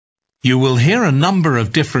You will hear a number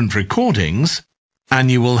of different recordings, and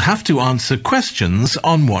you will have to answer questions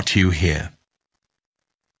on what you hear.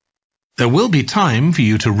 There will be time for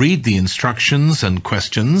you to read the instructions and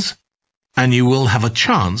questions, and you will have a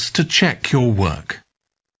chance to check your work.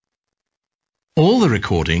 All the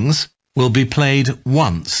recordings will be played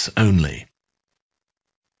once only.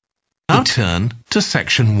 Now turn to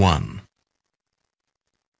Section 1.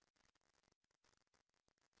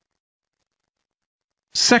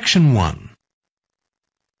 Section 1.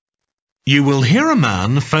 You will hear a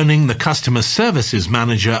man phoning the customer services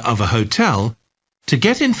manager of a hotel to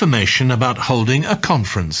get information about holding a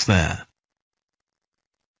conference there.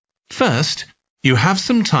 First, you have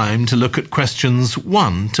some time to look at questions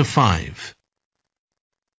 1 to 5.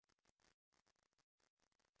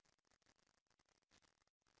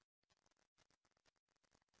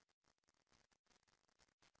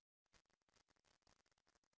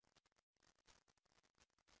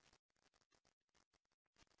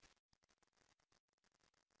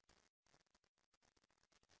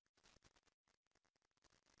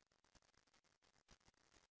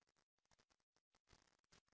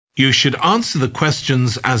 You should answer the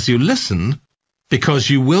questions as you listen, because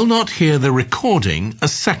you will not hear the recording a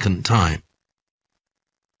second time.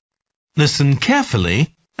 Listen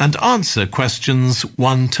carefully and answer questions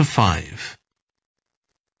 1 to 5.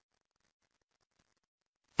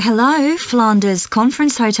 Hello, Flanders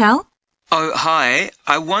Conference Hotel. Oh, hi.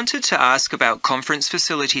 I wanted to ask about conference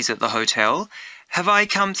facilities at the hotel. Have I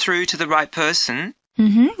come through to the right person?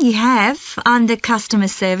 You have. I'm the customer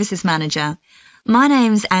services manager. My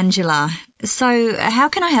name's Angela. So, how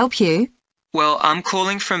can I help you? Well, I'm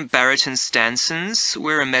calling from Barrett & Stanson's.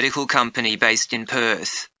 We're a medical company based in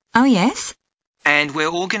Perth. Oh, yes? And we're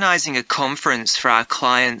organising a conference for our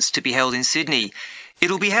clients to be held in Sydney.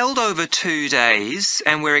 It'll be held over 2 days,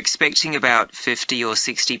 and we're expecting about 50 or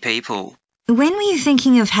 60 people. When were you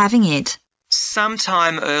thinking of having it?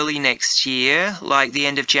 Sometime early next year, like the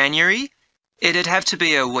end of January. It'd have to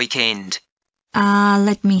be a weekend.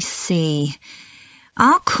 Let me see.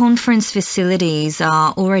 Our conference facilities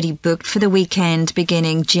are already booked for the weekend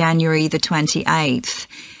beginning January the 28th.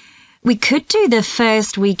 We could do the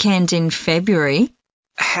first weekend in February.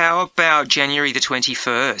 How about January the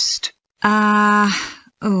 21st?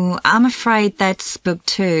 I'm afraid that's booked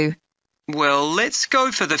too. Well, let's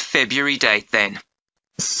go for the February date then.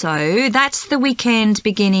 So, that's the weekend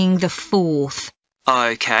beginning the 4th.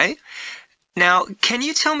 Okay. Now, can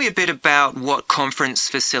you tell me a bit about what conference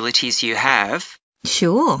facilities you have?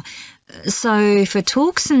 Sure. So, for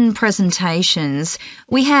talks and presentations,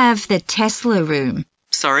 we have the Tesla room.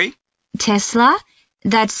 Sorry? Tesla,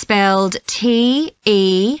 that's spelled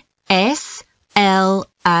T-E-S-L-A.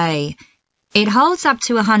 It holds up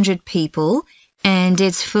to 100 people, and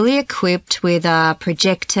it's fully equipped with a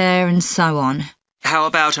projector and so on. How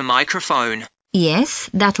about a microphone? Yes,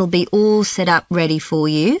 that'll be all set up ready for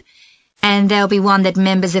you. And there'll be one that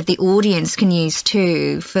members of the audience can use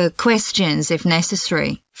too, for questions if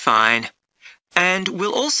necessary. Fine. And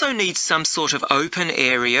we'll also need some sort of open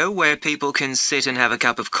area where people can sit and have a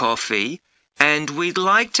cup of coffee. And we'd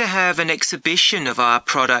like to have an exhibition of our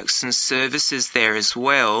products and services there as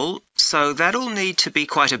well, so that'll need to be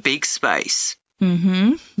quite a big space.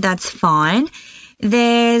 That's fine.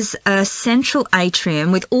 There's a central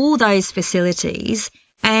atrium with all those facilities,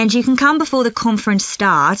 and you can come before the conference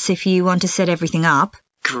starts if you want to set everything up.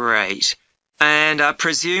 Great. And I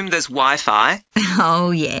presume there's Wi-Fi?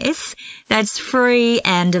 Oh, yes. That's free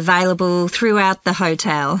and available throughout the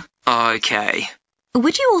hotel. Okay.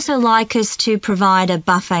 Would you also like us to provide a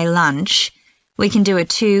buffet lunch? We can do a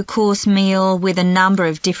 2-course meal with a number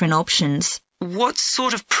of different options. What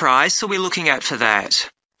sort of price are we looking at for that?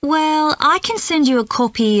 Well, I can send you a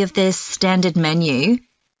copy of the standard menu.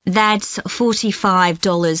 That's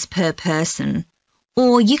 $45 per person.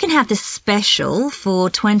 Or you can have the special for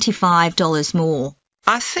 $25 more.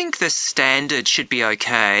 I think the standard should be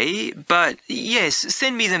okay, but yes,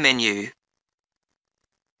 send me the menu.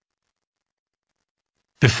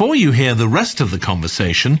 Before you hear the rest of the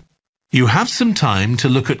conversation, you have some time to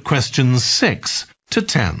look at questions 6 to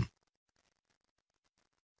 10.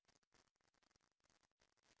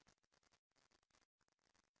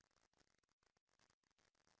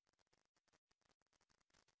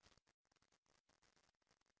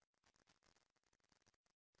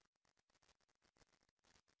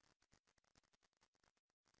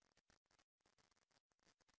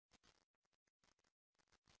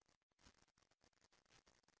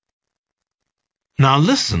 Now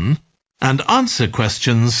listen and answer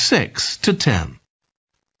questions 6 to 10.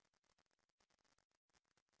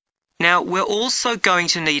 Now, we're also going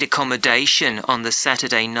to need accommodation on the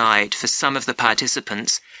Saturday night for some of the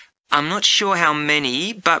participants. I'm not sure how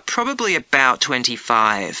many, but probably about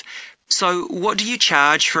 25. So what do you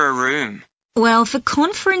charge for a room? Well, for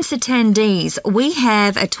conference attendees, we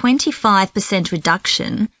have a 25%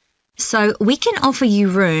 reduction, so we can offer you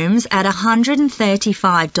rooms at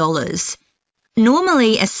 $135.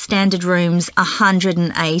 Normally, a standard room's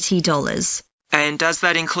 $180. And does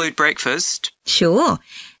that include breakfast? Sure.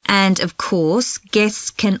 And of course, guests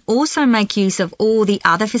can also make use of all the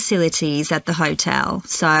other facilities at the hotel.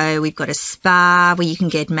 So we've got a spa where you can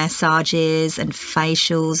get massages and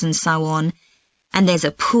facials and so on. And there's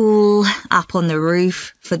a pool up on the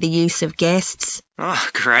roof for the use of guests. Oh,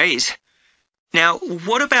 great. Now,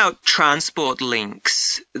 what about transport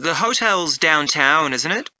links? The hotel's downtown,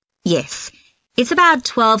 isn't it? Yes. It's about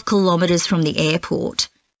 12 kilometres from the airport,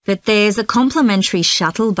 but there's a complimentary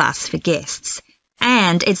shuttle bus for guests.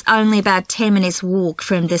 And it's only about 10 minutes walk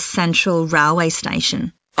from the central railway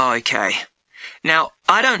station. Okay. Now,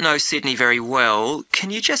 I don't know Sydney very well.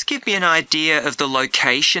 Can you just give me an idea of the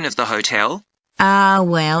location of the hotel?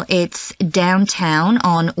 Well, it's downtown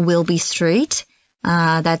on Wilby Street.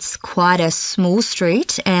 That's quite a small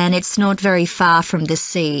street, and it's not very far from the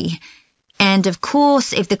sea. And of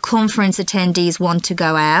course, if the conference attendees want to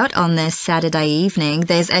go out on their Saturday evening,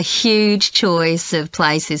 there's a huge choice of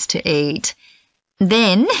places to eat.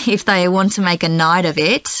 Then, if they want to make a night of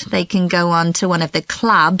it, they can go on to one of the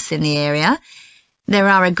clubs in the area. There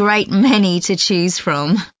are a great many to choose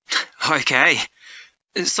from. Okay.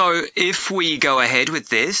 So, if we go ahead with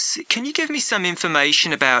this, can you give me some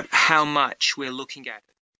information about how much we're looking at?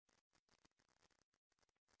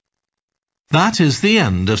 That is the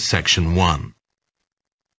end of section 1.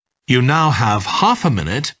 You now have half a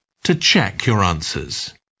minute to check your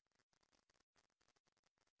answers.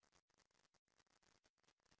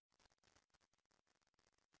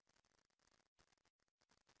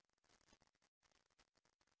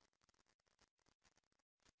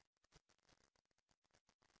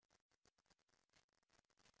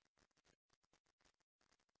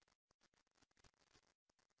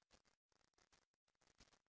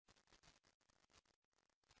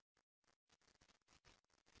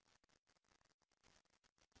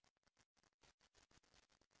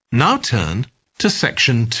 Now turn to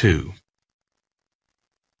section 2.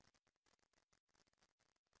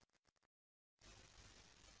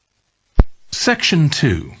 Section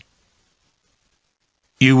 2.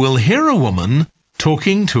 You will hear a woman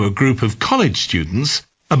talking to a group of college students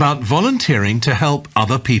about volunteering to help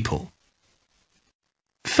other people.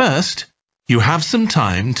 First, you have some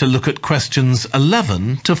time to look at questions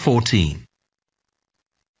 11 to 14.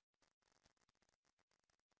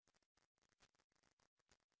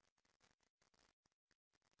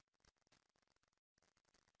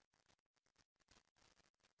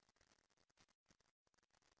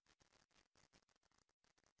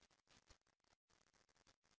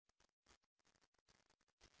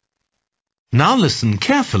 Now listen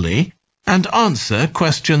carefully and answer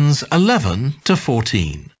questions 11 to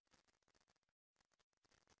 14.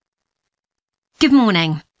 Good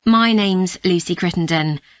morning. My name's Lucy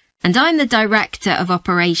Crittenden, and I'm the Director of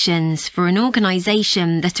Operations for an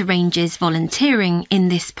organisation that arranges volunteering in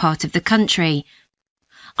this part of the country.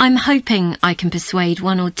 I'm hoping I can persuade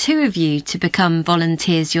one or two of you to become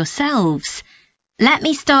volunteers yourselves. Let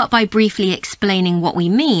me start by briefly explaining what we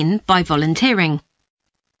mean by volunteering.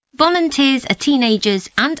 Volunteers are teenagers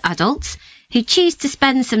and adults who choose to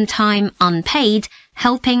spend some time unpaid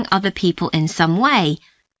helping other people in some way.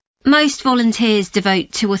 Most volunteers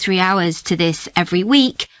devote 2 or 3 hours to this every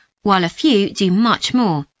week, while a few do much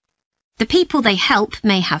more. The people they help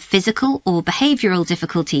may have physical or behavioural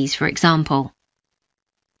difficulties, for example.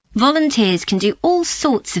 Volunteers can do all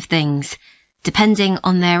sorts of things, depending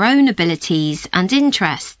on their own abilities and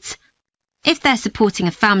interests. If they're supporting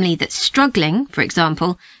a family that's struggling, for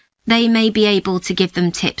example, they may be able to give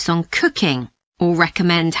them tips on cooking, or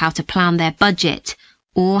recommend how to plan their budget,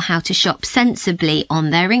 or how to shop sensibly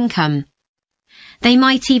on their income. They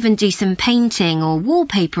might even do some painting or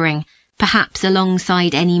wallpapering, perhaps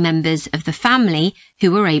alongside any members of the family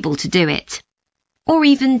who are able to do it. Or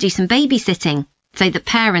even do some babysitting, so that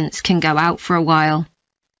parents can go out for a while.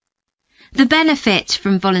 The benefit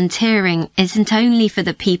from volunteering isn't only for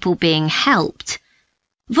the people being helped.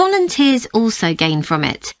 Volunteers also gain from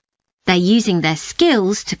it. They're using their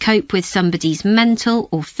skills to cope with somebody's mental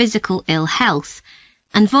or physical ill health,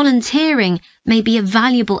 and volunteering may be a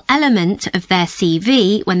valuable element of their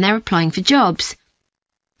CV when they're applying for jobs.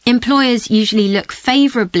 Employers usually look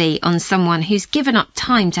favourably on someone who's given up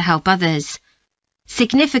time to help others.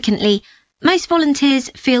 Significantly, Most volunteers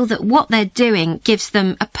feel that what they're doing gives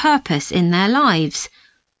them a purpose in their lives.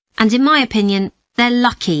 And in my opinion, they're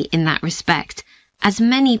lucky in that respect, as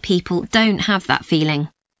many people don't have that feeling.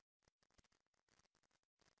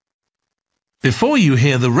 Before you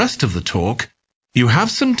hear the rest of the talk, you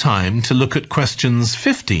have some time to look at questions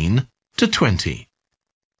 15 to 20.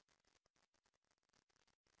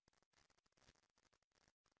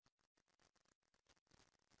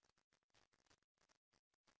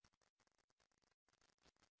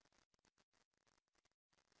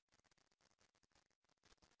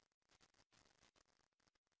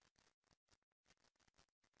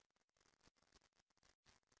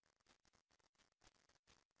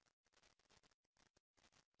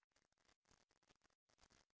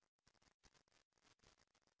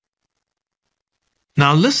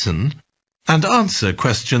 Now listen and answer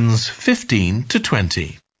questions 15 to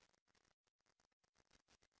 20.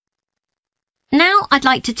 Now I'd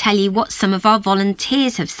like to tell you what some of our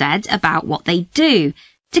volunteers have said about what they do,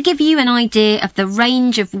 to give you an idea of the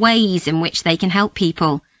range of ways in which they can help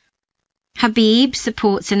people. Habib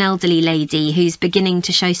supports an elderly lady who's beginning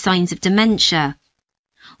to show signs of dementia.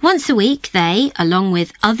 Once a week they, along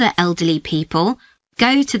with other elderly people,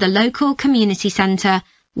 go to the local community centre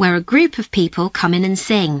where a group of people come in and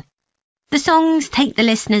sing. The songs take the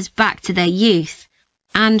listeners back to their youth,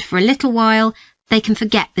 and for a little while they can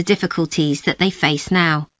forget the difficulties that they face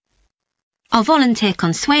now. Our volunteer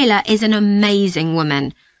Consuela is an amazing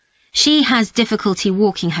woman. She has difficulty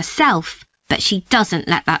walking herself, but she doesn't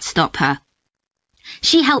let that stop her.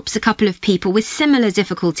 She helps a couple of people with similar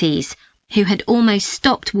difficulties who had almost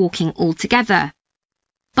stopped walking altogether.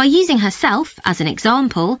 By using herself as an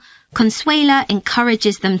example, Consuela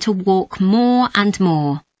encourages them to walk more and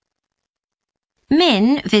more.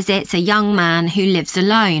 Min visits a young man who lives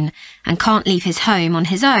alone and can't leave his home on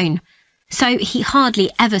his own, so he hardly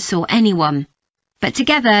ever saw anyone. But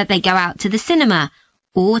together they go out to the cinema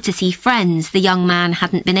or to see friends the young man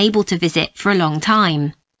hadn't been able to visit for a long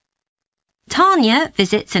time. Tanya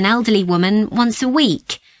visits an elderly woman once a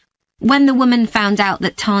week. When the woman found out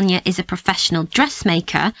that Tanya is a professional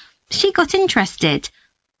dressmaker, she got interested.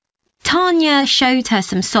 Tanya showed her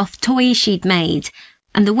some soft toys she'd made,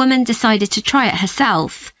 and the woman decided to try it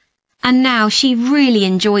herself. And now she really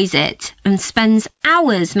enjoys it and spends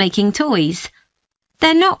hours making toys.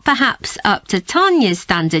 They're not perhaps up to Tanya's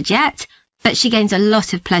standard yet, but she gains a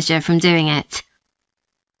lot of pleasure from doing it.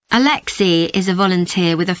 Alexi is a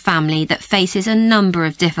volunteer with a family that faces a number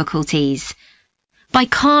of difficulties. By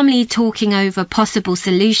calmly talking over possible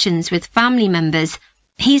solutions with family members,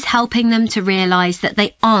 he's helping them to realise that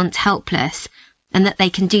they aren't helpless and that they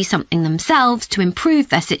can do something themselves to improve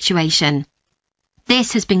their situation.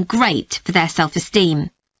 This has been great for their self-esteem.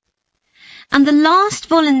 And the last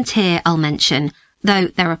volunteer I'll mention, though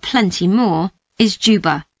there are plenty more, is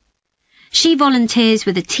Juba. She volunteers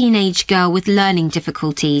with a teenage girl with learning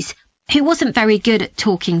difficulties who wasn't very good at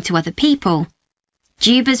talking to other people.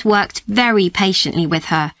 Juba's worked very patiently with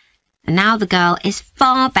her, and now the girl is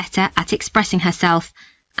far better at expressing herself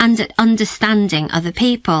and at understanding other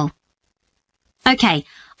people. OK,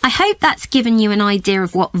 I hope that's given you an idea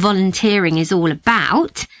of what volunteering is all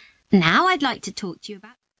about. Now I'd like to talk to you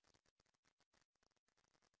about...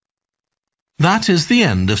 That is the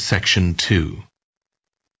end of section 2.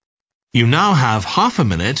 You now have half a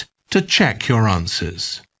minute to check your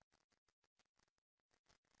answers.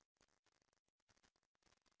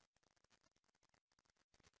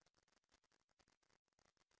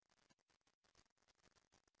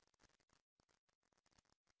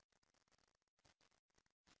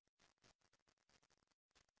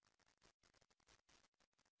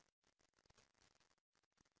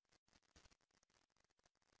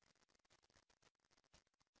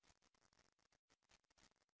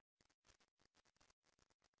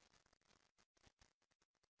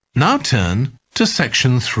 Now turn to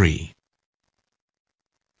section 3.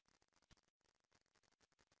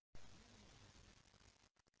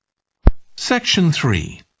 Section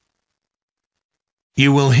 3.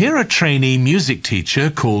 You will hear a trainee music teacher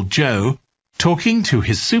called Joe talking to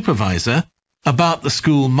his supervisor about the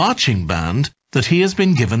school marching band that he has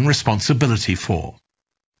been given responsibility for.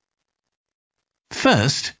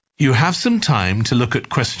 First, you have some time to look at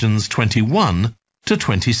questions 21 to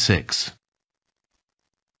 26.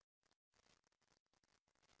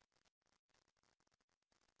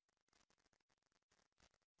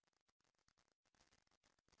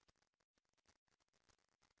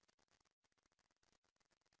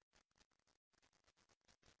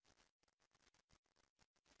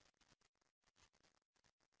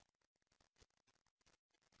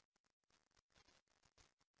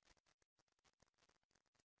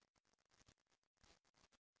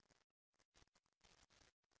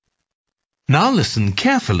 Now listen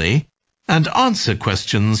carefully and answer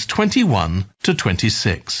questions 21 to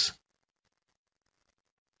 26.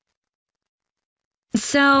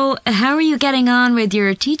 So, how are you getting on with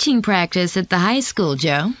your teaching practice at the high school,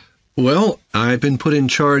 Joe? Well, I've been put in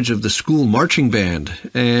charge of the school marching band,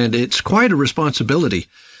 and it's quite a responsibility.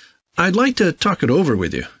 I'd like to talk it over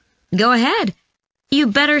with you. Go ahead. You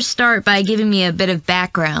better start by giving me a bit of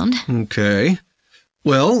background. Okay.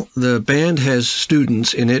 Well, the band has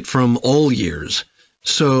students in it from all years.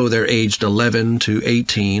 So they're aged 11 to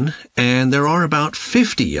 18, and there are about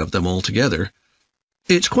 50 of them altogether.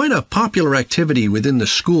 It's quite a popular activity within the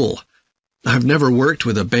school. I've never worked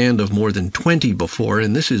with a band of more than 20 before,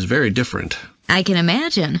 and this is very different. I can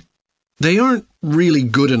imagine. They aren't really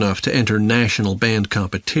good enough to enter national band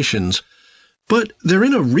competitions, but they're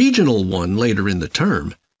in a regional one later in the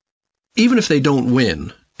term. Even if they don't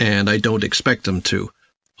win, and I don't expect them to,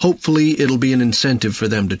 hopefully it'll be an incentive for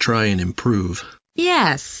them to try and improve.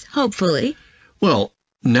 Yes, hopefully. Well,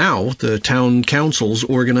 now the town council's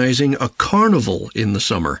organizing a carnival in the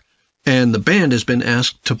summer, and the band has been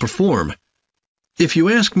asked to perform. If you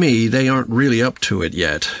ask me, they aren't really up to it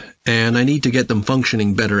yet, and I need to get them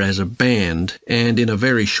functioning better as a band, and in a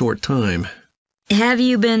very short time. Have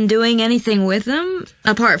you been doing anything with them?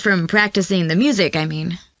 Apart from practicing the music, I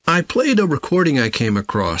mean. I played a recording I came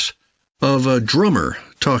across of a drummer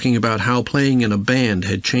talking about how playing in a band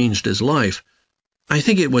had changed his life. I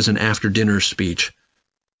think it was an after-dinner speech.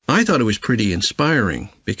 I thought it was pretty inspiring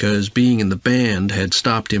because being in the band had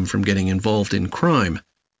stopped him from getting involved in crime.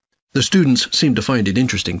 The students seemed to find it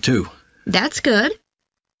interesting, too. That's good.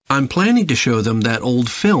 I'm planning to show them that old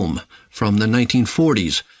film from the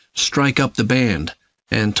 1940s, Strike Up the Band,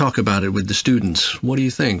 and talk about it with the students. What do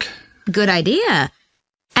you think? Good idea.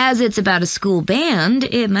 As it's about a school band,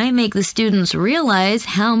 it might make the students realize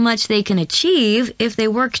how much they can achieve if they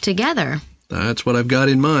work together. That's what I've got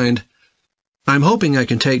in mind. I'm hoping I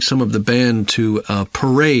can take some of the band to a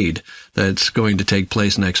parade that's going to take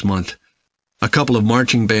place next month. A couple of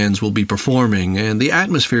marching bands will be performing, and the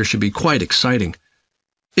atmosphere should be quite exciting.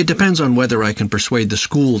 It depends on whether I can persuade the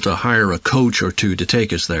school to hire a coach or two to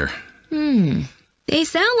take us there. They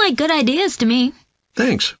sound like good ideas to me.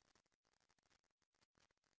 Thanks.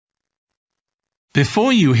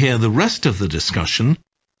 Before you hear the rest of the discussion,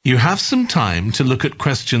 you have some time to look at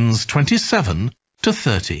questions 27 to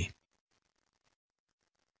 30.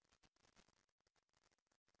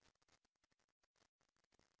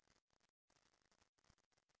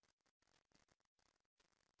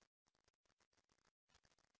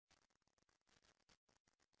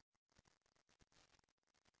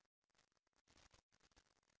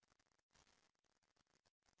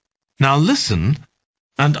 Now listen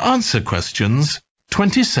and answer questions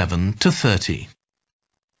 27 to 30.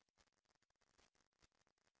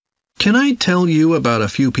 Can I tell you about a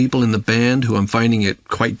few people in the band who I'm finding it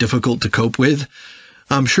quite difficult to cope with?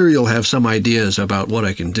 I'm sure you'll have some ideas about what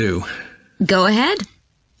I can do. Go ahead.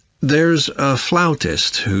 There's a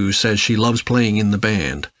flautist who says she loves playing in the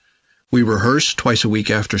band. We rehearse twice a week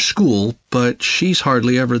after school, but she's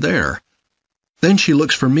hardly ever there. Then she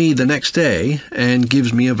looks for me the next day and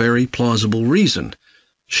gives me a very plausible reason.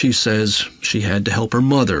 She says she had to help her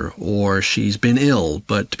mother, or she's been ill,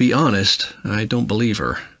 but to be honest, I don't believe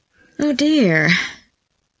her. Oh dear.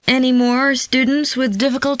 Any more students with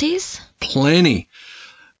difficulties? Plenty.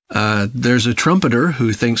 There's a trumpeter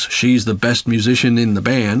who thinks she's the best musician in the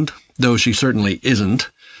band, though she certainly isn't.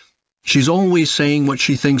 She's always saying what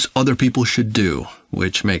she thinks other people should do,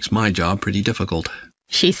 which makes my job pretty difficult.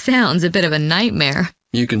 She sounds a bit of a nightmare.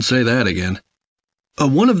 You can say that again.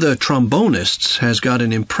 One of the trombonists has got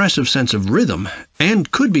an impressive sense of rhythm and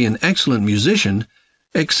could be an excellent musician,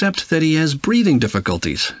 except that he has breathing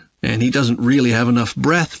difficulties, and he doesn't really have enough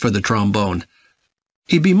breath for the trombone.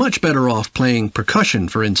 He'd be much better off playing percussion,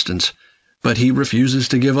 for instance, but he refuses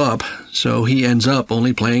to give up, so he ends up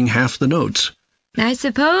only playing half the notes. I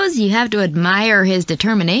suppose you have to admire his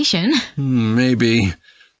determination. Maybe.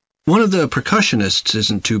 One of the percussionists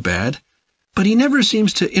isn't too bad, but he never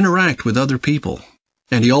seems to interact with other people,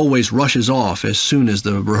 and he always rushes off as soon as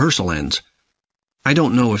the rehearsal ends. I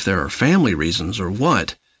don't know if there are family reasons or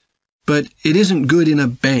what, but it isn't good in a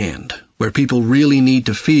band where people really need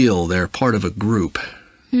to feel they're part of a group.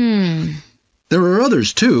 There are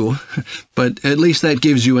others too, but at least that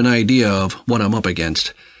gives you an idea of what I'm up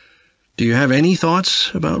against. Do you have any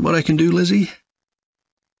thoughts about what I can do, Lizzie?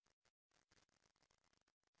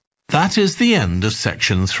 That is the end of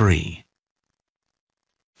section 3.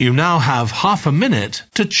 You now have half a minute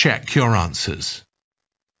to check your answers.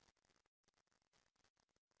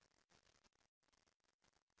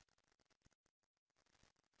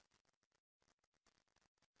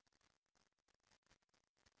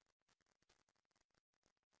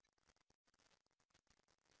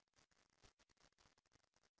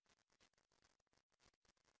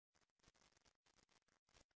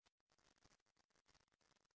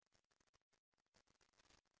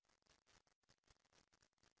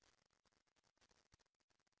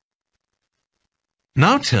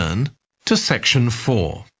 Now turn to Section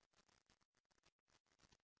 4.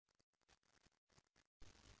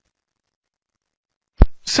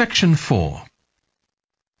 Section 4.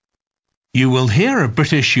 You will hear a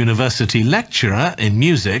British university lecturer in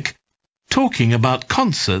music talking about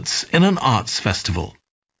concerts in an arts festival.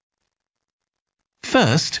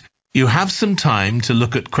 First, you have some time to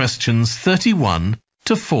look at questions 31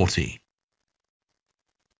 to 40.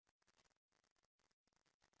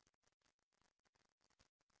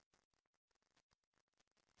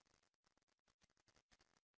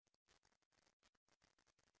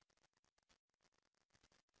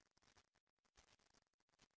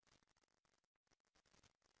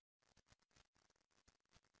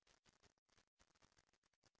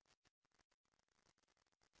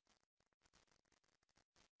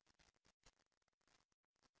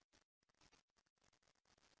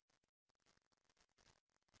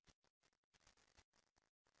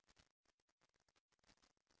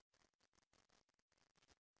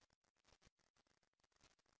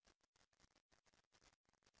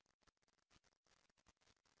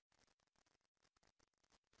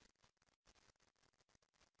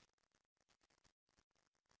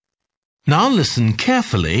 Now listen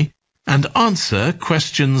carefully and answer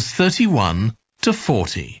questions 31 to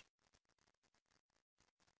 40.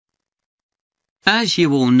 As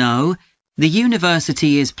you all know, the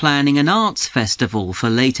university is planning an arts festival for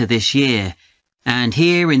later this year, and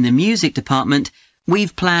here in the music department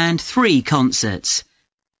we've planned 3 concerts.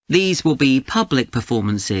 These will be public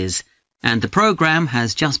performances, and the programme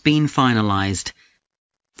has just been finalised.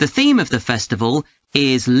 The theme of the festival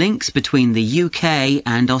is links between the UK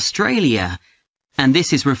and Australia, and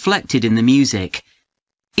this is reflected in the music.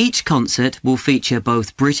 Each concert will feature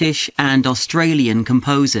both British and Australian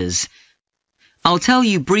composers. I'll tell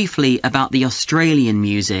you briefly about the Australian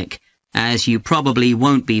music, as you probably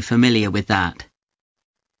won't be familiar with that.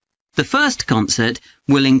 The first concert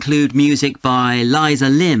will include music by Liza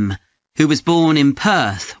Lim, who was born in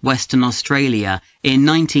Perth, Western Australia, in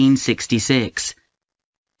 1966.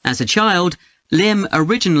 As a child, Lim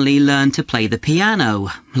originally learned to play the piano,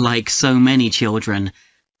 like so many children,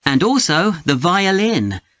 and also the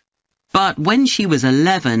violin. But when she was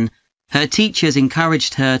 11, her teachers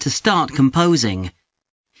encouraged her to start composing.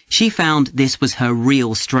 She found this was her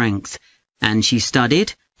real strength, and she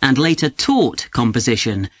studied and later taught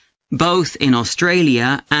composition, both in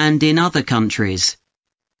Australia and in other countries.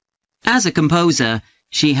 As a composer,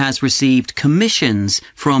 she has received commissions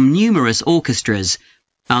from numerous orchestras,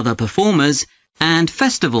 other performers, and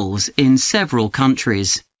festivals in several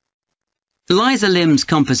countries. Liza Lim's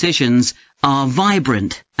compositions are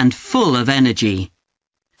vibrant and full of energy,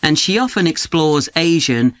 and she often explores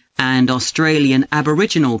Asian and Australian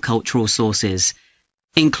Aboriginal cultural sources,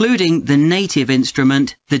 including the native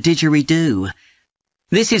instrument, the didgeridoo.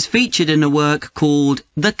 This is featured in a work called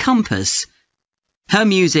The Compass. Her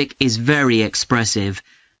music is very expressive,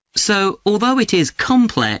 so although it is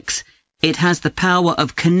complex, it has the power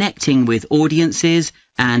of connecting with audiences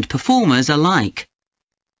and performers alike.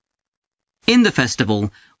 In the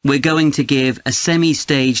festival, we're going to give a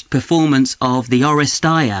semi-staged performance of the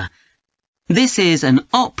Oresteia. This is an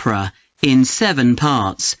opera in 7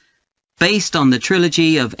 parts, based on the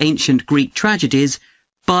trilogy of ancient Greek tragedies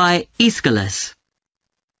by Aeschylus.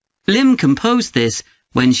 Lim composed this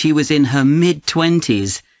when she was in her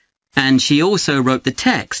mid-20s, and she also wrote the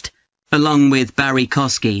text, along with Barry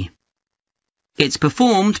Kosky. It's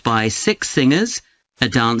performed by 6 singers, a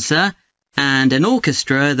dancer, and an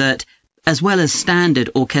orchestra that, as well as standard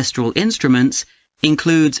orchestral instruments,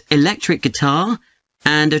 includes electric guitar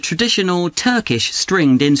and a traditional Turkish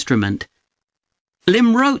stringed instrument.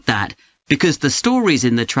 Lim wrote that because the stories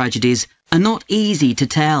in the tragedies are not easy to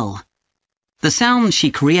tell. The sounds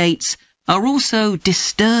she creates are also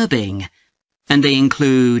disturbing, and they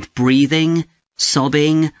include breathing,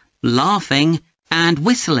 sobbing, laughing, and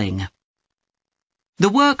whistling. The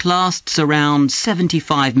work lasts around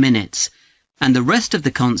 75 minutes, and the rest of the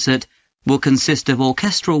concert will consist of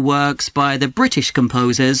orchestral works by the British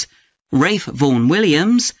composers Ralph Vaughan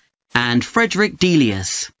Williams and Frederick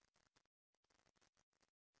Delius.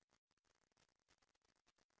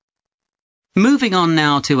 Moving on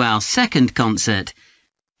now to our second concert.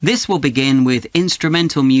 This will begin with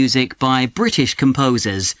instrumental music by British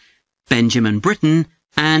composers Benjamin Britten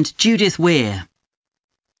and Judith Weir.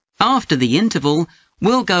 After the interval,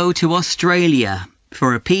 we'll go to Australia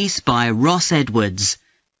for a piece by Ross Edwards,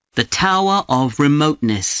 The Tower of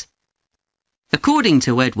Remoteness. According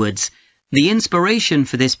to Edwards, the inspiration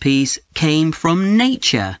for this piece came from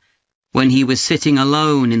nature, when he was sitting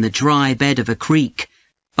alone in the dry bed of a creek,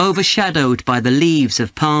 overshadowed by the leaves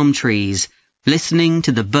of palm trees, listening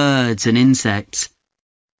to the birds and insects.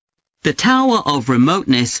 The Tower of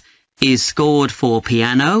Remoteness is scored for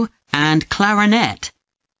piano and clarinet.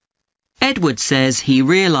 Edward says he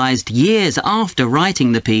realized years after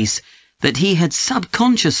writing the piece that he had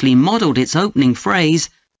subconsciously modelled its opening phrase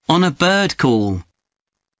on a bird call.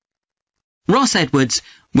 Ross Edwards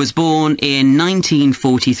was born in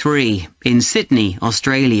 1943 in Sydney,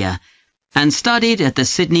 Australia, and studied at the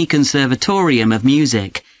Sydney Conservatorium of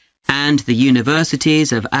Music and the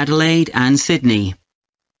Universities of Adelaide and Sydney.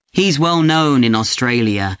 He's well known in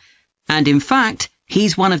Australia, and in fact,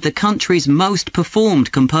 he's one of the country's most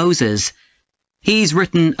performed composers. He's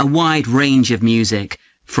written a wide range of music,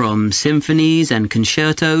 from symphonies and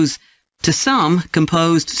concertos to some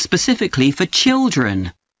composed specifically for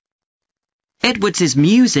children. Edwards's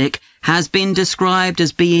music has been described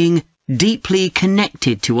as being deeply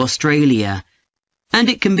connected to Australia, and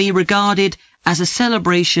it can be regarded as a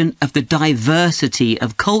celebration of the diversity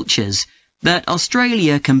of cultures that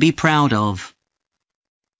Australia can be proud of.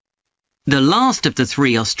 The last of the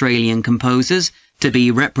three Australian composers to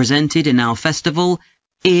be represented in our festival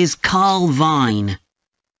is Carl Vine.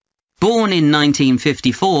 Born in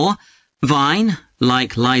 1954, Vine,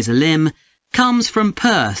 like Liza Lim, comes from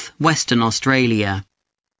Perth, Western Australia.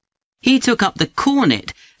 He took up the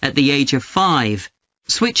cornet at the age of 5,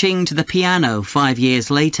 switching to the piano 5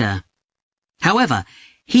 years later. However,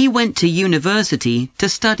 he went to university to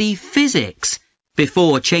study physics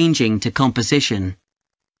before changing to composition.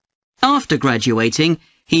 After graduating,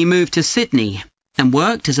 he moved to Sydney and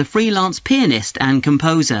worked as a freelance pianist and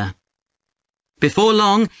composer. Before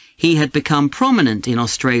long, he had become prominent in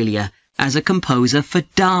Australia as a composer for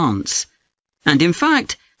dance, and in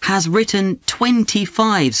fact has written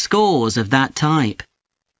 25 scores of that type.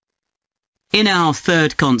 In our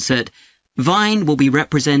third concert, Vine will be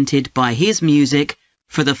represented by his music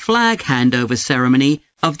for the flag handover ceremony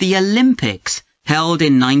of the Olympics held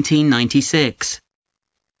in 1996.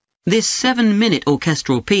 This 7-minute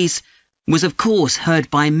orchestral piece was of course heard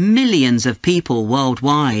by millions of people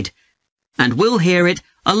worldwide, and we'll hear it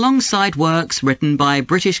alongside works written by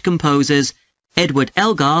British composers Edward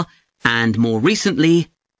Elgar and, more recently,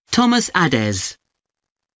 Thomas Adès.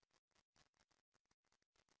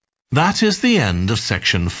 That is the end of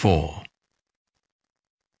section 4.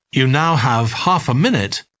 You now have half a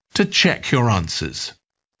minute to check your answers.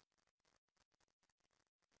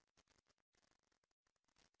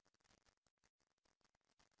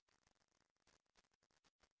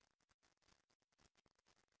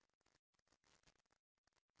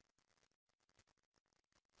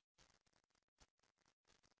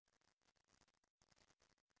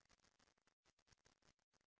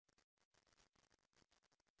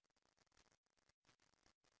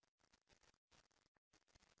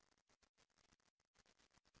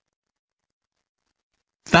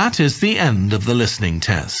 That is the end of the listening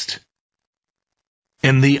test.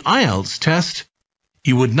 In the IELTS test,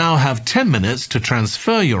 you would now have 10 minutes to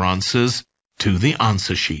transfer your answers to the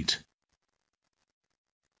answer sheet.